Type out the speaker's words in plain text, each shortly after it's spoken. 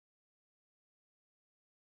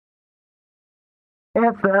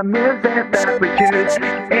It's the music that we choose.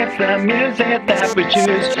 It's the music that we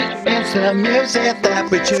choose. It's the music that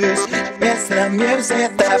we choose. It's the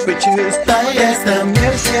music that we choose. It's the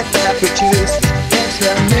music that we choose. It's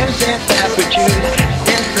the music that we choose.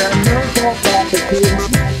 It's the music that we choose.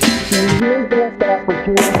 The music that we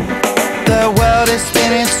choose. The world is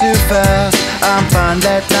spinning too fast. I'm fine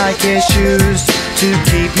that Nike shoes to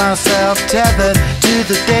keep myself tethered to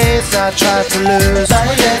the days I tried to lose.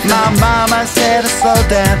 My mama said to slow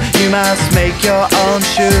down, you must make your own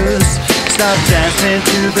shoes. Stop dancing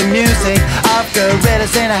to the music of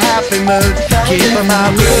gorillas in a happy mood. Keep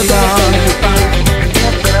my groove on.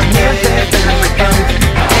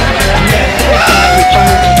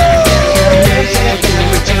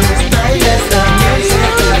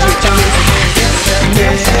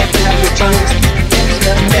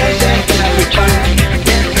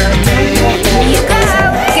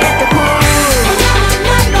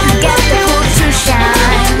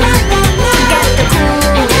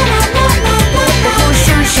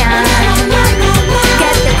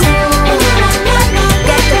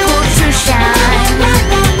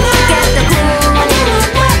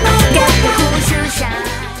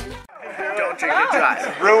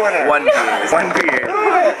 Ruin it. One beer,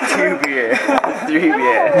 two beer, three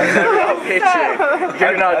beer. No picture.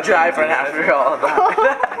 You're not driving after all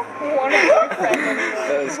that.